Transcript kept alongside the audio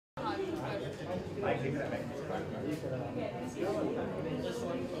Aisha,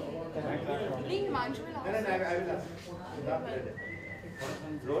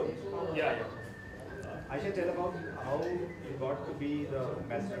 tell about how you got to be the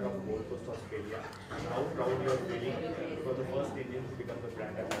ambassador of Gold Coast, Australia, and how proud you are feeling for the first Indian to become the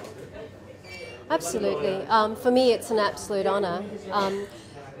brand ambassador. Absolutely. For me, it's an absolute honour.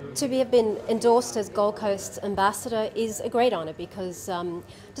 To have been endorsed as Gold Coast's ambassador is a great honour because, to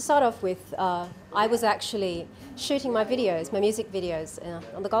start off with, I was actually shooting my videos, my music videos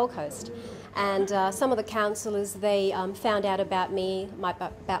on the Gold Coast. And some of the councillors, they found out about me,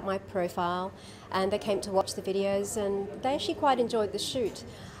 about my profile, and they came to watch the videos and they actually quite enjoyed the shoot.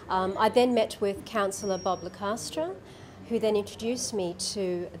 I then met with Councillor Bob LaCastra, who then introduced me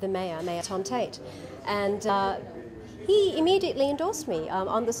to the Mayor, Mayor Tom Tate. And he immediately endorsed me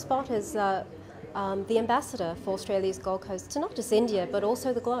on the spot as the ambassador for Australia's Gold Coast to not just India but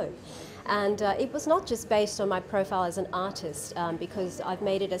also the globe. And it was not just based on my profile as an artist, because I've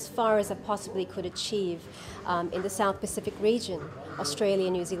made it as far as I possibly could achieve in the South Pacific region, Australia,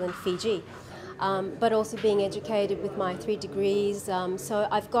 New Zealand, Fiji. But also being educated with my 3 degrees. So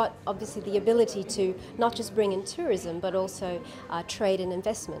I've got obviously the ability to not just bring in tourism but also trade and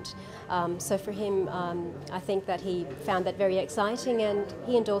investment. So for him, I think that he found that very exciting and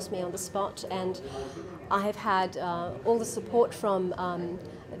he endorsed me on the spot, and I have had all the support from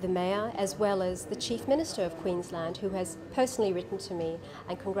the Mayor as well as the Chief Minister of Queensland, who has personally written to me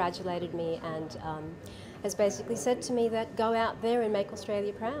and congratulated me and has basically said to me that go out there and make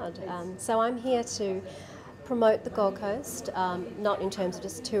Australia proud. So I'm here to promote the Gold Coast, not in terms of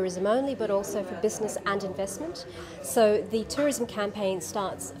just tourism only, but also for business and investment. So the tourism campaign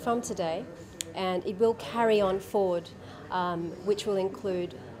starts from today and it will carry on forward, which will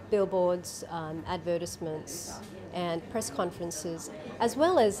include billboards, advertisements and press conferences, as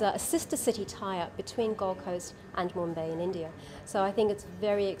well as a sister city tie-up between Gold Coast and Mumbai in India. So I think it's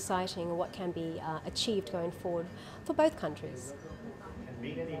very exciting what can be achieved going forward for both countries. And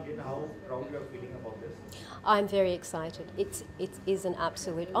being an Indian, how proud you are feeling about this? I'm very excited. It is an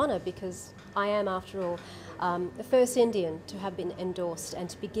absolute honour because I am, after all, the first Indian to have been endorsed and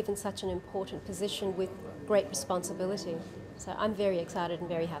to be given such an important position with great responsibility. So I'm very excited and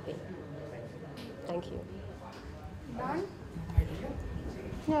very happy. Thank you. Done?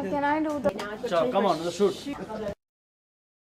 Yeah, can I do the... So come on, let's shoot.